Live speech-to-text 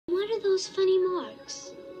those funny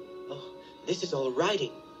marks? Oh, this is all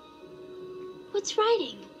writing. What's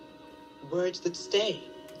writing? Words that stay.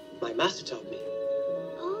 My master taught me.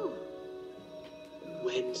 Oh.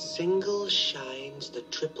 When single shines the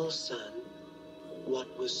triple sun, what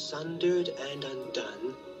was sundered and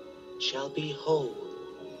undone shall be whole,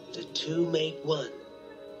 the two make one,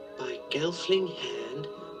 by Gelfling hand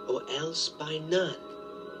or else by none.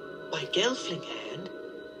 By Gelfling hand?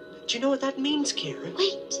 Do you know what that means, Keira?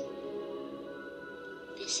 Wait.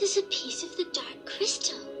 This is a piece of the dark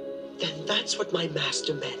crystal. Then that's what my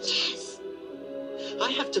master meant. Yes.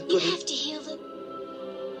 I have to You put have to heal the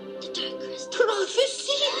dark crystal.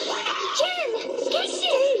 Prophecy! Jen!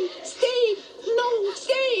 Skeksis! Stay! No,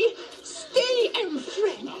 stay! Stay,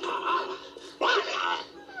 friend!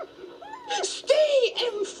 Stay,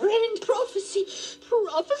 friend! Prophecy!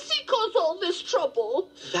 Prophecy caused all this trouble.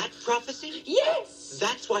 That prophecy? Yes!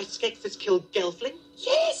 That's why Skeksis killed Gelfling?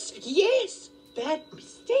 Yes, yes! Bad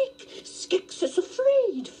mistake. Skeksis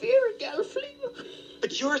afraid. Fear Gelfling.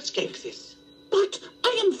 But you're Skeksis. But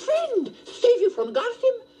I am friend. Save you from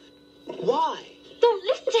Gotham. Why? Don't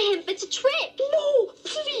listen to him. It's a trick. No,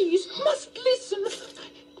 please, must listen.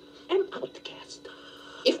 Am outcast.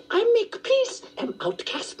 If I make peace, am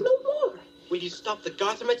outcast no more. Will you stop the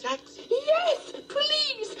Gotham attacks? Yes,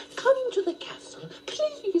 please, come to the castle.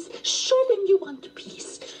 Please, show them you want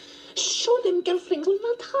peace. Show them Gelfling will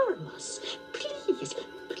not harm us. Please,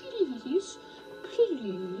 please,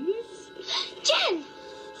 please. Jen!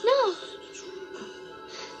 No.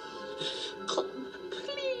 Come,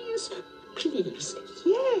 please, please.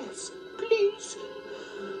 Yes, please.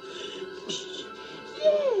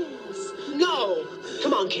 Yes. No!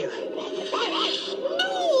 Come on, Keira.